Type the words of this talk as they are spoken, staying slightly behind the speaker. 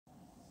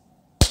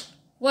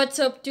What's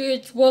up,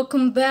 dudes?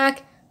 Welcome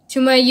back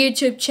to my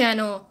YouTube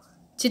channel.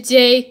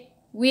 Today,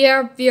 we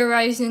are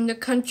theorizing the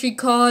country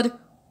called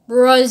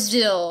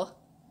Brazil.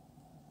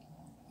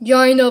 You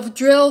already know the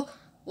drill.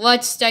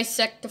 Let's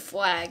dissect the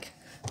flag.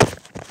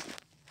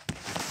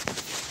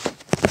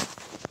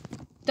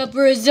 The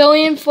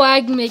Brazilian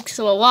flag makes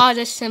a lot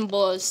of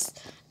symbols.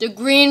 The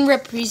green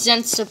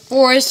represents the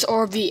forest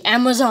or the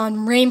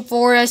Amazon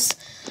rainforest,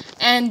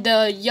 and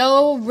the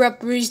yellow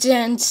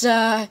represents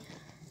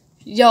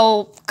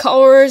yellow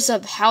colors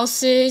of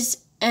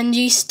houses, and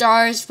these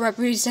stars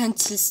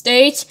represents the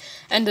state,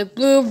 and the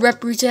blue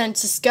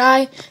represents the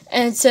sky,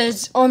 and it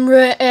says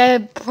Hombre e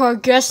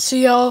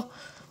Progresso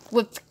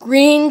with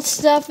green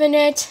stuff in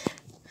it.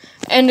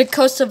 And the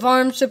coat of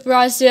arms of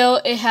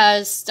Brazil, it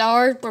has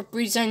stars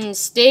representing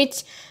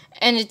states,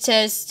 and it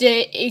says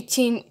state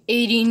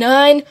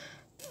 1889,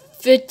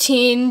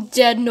 15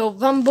 de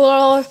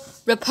November,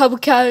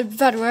 República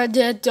Federal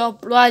do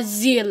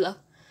Brasil.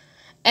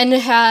 And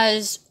it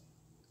has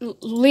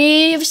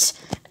leaves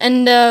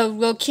and the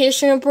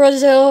location of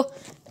Brazil,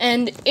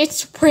 and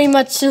it's pretty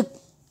much a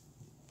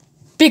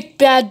big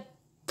bad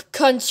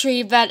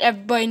country that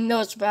everybody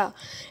knows about.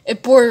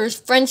 It borders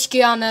French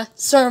Guiana,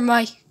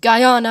 Suriname,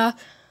 Guyana,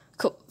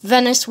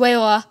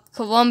 Venezuela,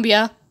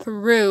 Colombia,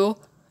 Peru,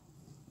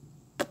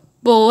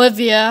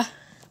 Bolivia,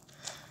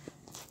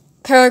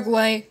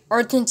 Paraguay,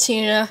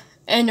 Argentina,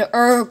 and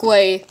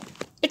Uruguay.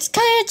 It's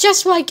kind of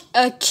just like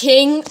a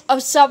king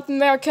of South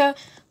America,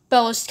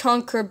 but was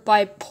conquered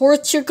by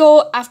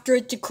Portugal after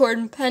it declared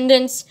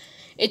independence.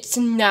 It's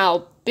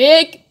now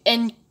big,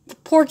 and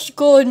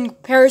Portugal, in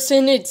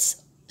comparison,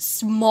 it's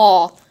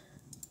small.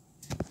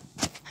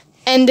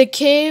 And the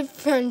cave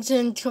turns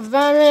into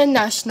Havana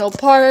National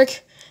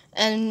Park,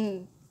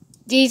 and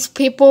these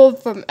people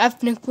from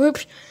ethnic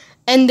groups,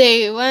 and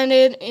they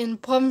landed in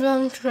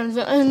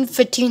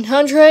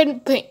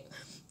 1500,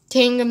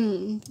 painting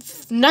in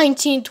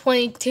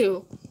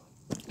 1922.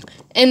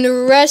 And the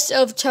rest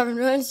of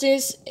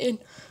Chavez in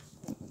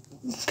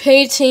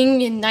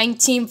painting in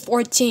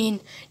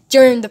 1914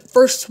 during the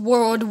First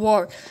World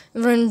War,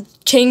 when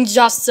King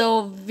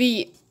Joseph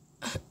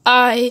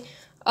I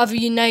of the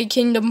United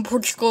Kingdom,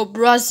 Portugal,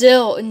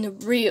 Brazil, in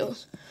Rio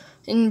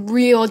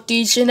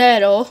de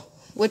Janeiro,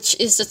 which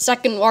is the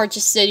second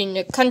largest city in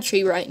the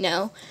country right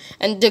now,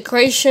 and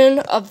Declaration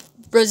of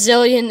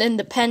Brazilian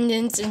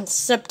Independence in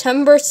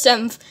September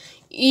 7th,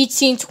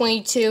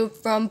 1822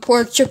 from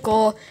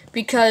Portugal,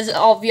 because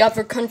all the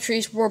other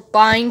countries were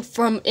buying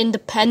from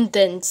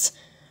independence.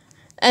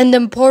 And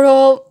then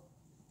Portugal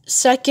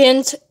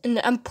II, an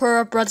emperor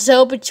of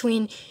Brazil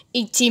between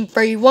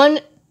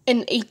 1831 and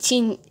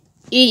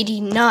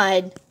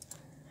 1889.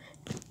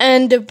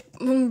 And the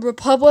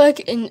Republic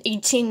in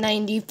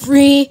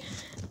 1893,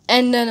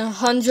 and then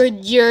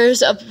 100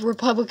 years of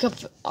Republic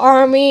of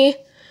Army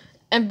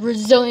and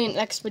Brazilian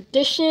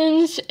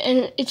expeditions,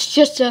 and it's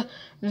just a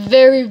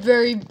very,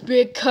 very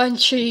big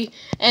country,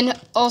 and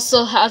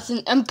also has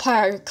an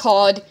empire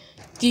called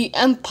the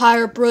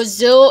Empire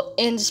Brazil,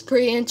 and it's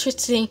pretty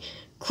interesting,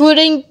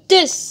 including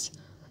this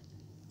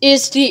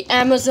is the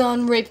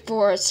Amazon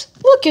rainforest.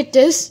 Look at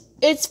this.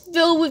 It's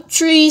filled with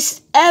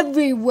trees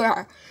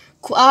everywhere.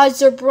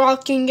 Clouds are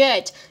blocking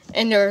it,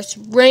 and there's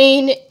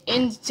rain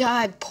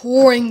inside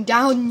pouring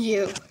down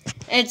you.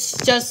 It's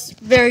just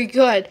very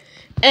good.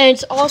 And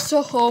it's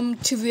also home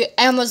to the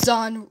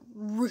Amazon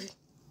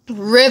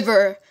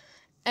River,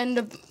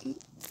 and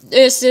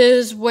this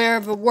is where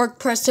the work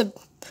President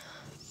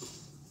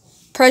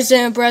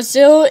of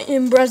Brazil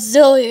in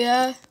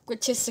Brasilia,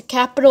 which is the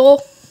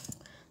capital.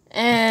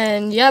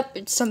 And yep,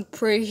 it's some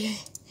pretty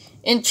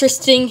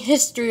interesting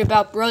history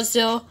about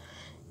Brazil,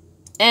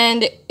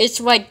 and it's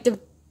like the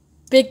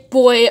big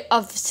boy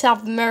of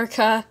South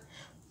America.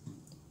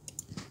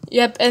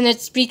 Yep, and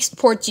it speaks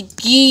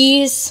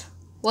Portuguese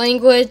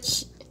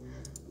language.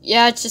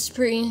 Yeah, it's just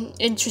pretty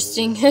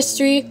interesting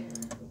history.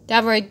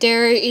 That right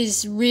there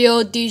is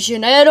Rio de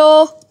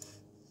Janeiro,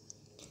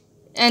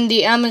 and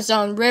the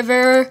Amazon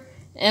River,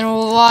 and a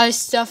lot of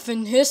stuff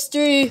in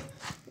history,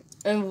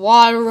 and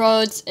water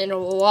roads, and a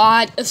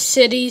lot of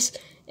cities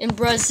in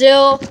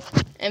Brazil.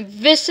 And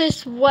this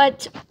is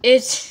what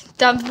is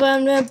the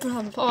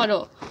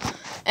photo.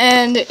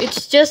 And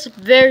it's just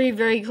very,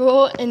 very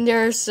cool. And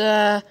there's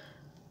a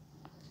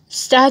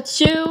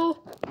statue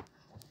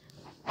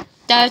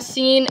that's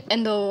seen,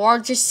 and the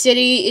largest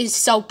city is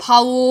Sao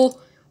Paulo,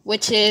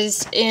 which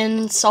is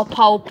in Sao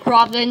Paulo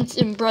province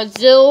in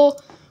Brazil.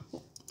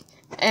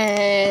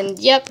 And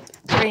yep,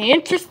 very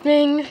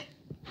interesting.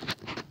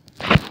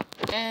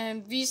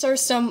 And these are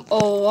a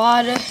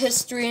lot of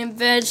history and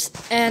events,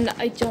 and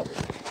I don't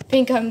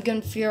think I'm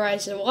going to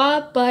theorize a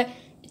lot, but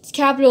its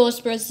capital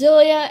is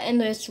Brasilia, and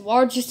its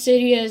largest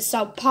city is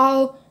Sao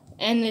Paulo,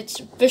 and its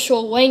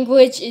official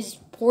language is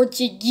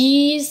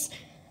Portuguese.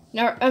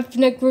 And our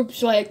ethnic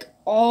groups like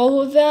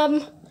all of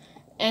them,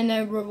 and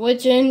the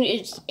religion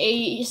is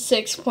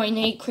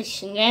 86.8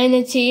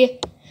 Christianity,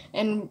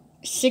 and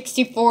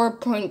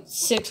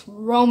 64.6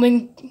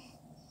 Roman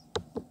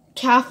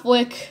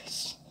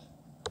Catholics,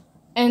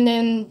 and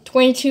then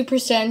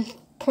 22%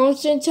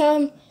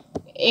 Protestantism,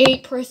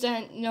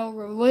 8% no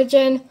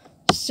religion,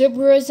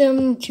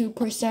 Cyberism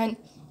 2%,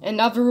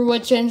 and other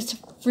religions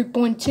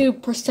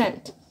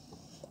 3.2%.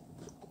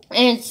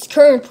 And its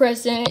current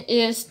president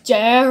is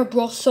Jair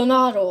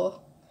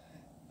Bolsonaro.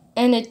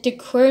 And it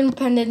declared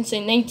independence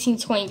in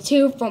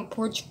 1922 from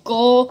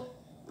Portugal.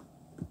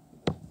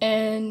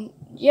 And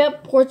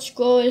yep,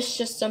 Portugal is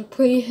just some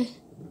pretty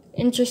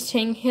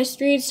interesting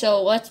history.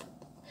 So let's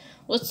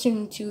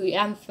listen to the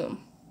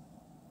anthem.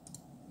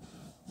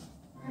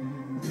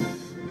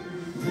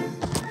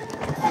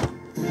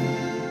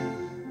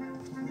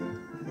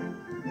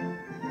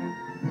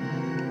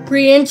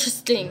 Pretty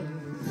interesting.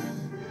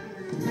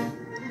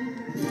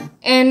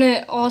 And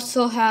it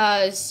also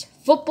has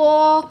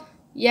football.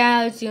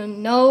 Yeah, as you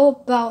know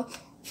about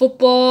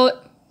football,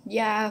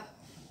 yeah,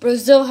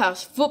 Brazil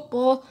has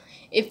football.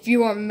 If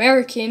you're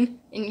American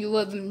and you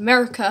live in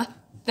America,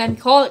 then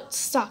call it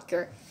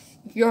soccer.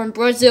 If you're in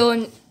Brazil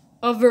and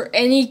over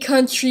any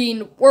country in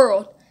the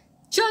world,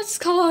 just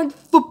call it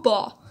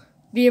football.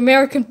 The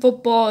American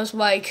football is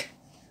like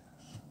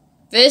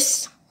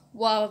this,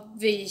 while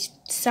the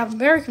South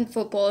American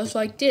football is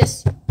like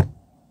this.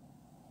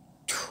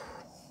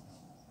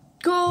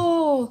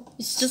 Goal!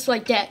 It's just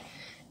like that.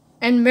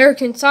 And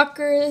American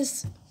soccer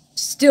is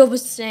still the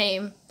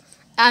same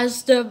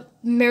as the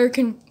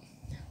American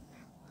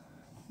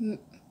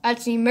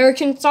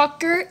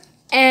soccer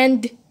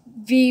and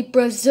the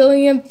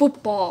Brazilian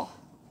football.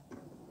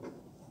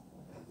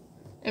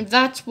 And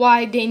that's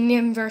why they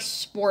named their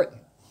sport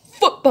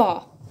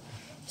football.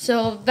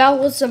 So that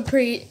was some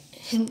pretty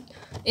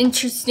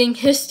interesting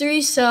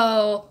history.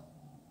 So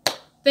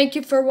thank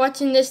you for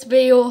watching this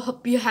video.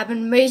 Hope you have an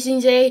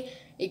amazing day,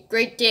 a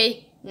great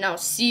day, and I'll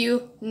see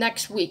you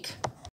next week.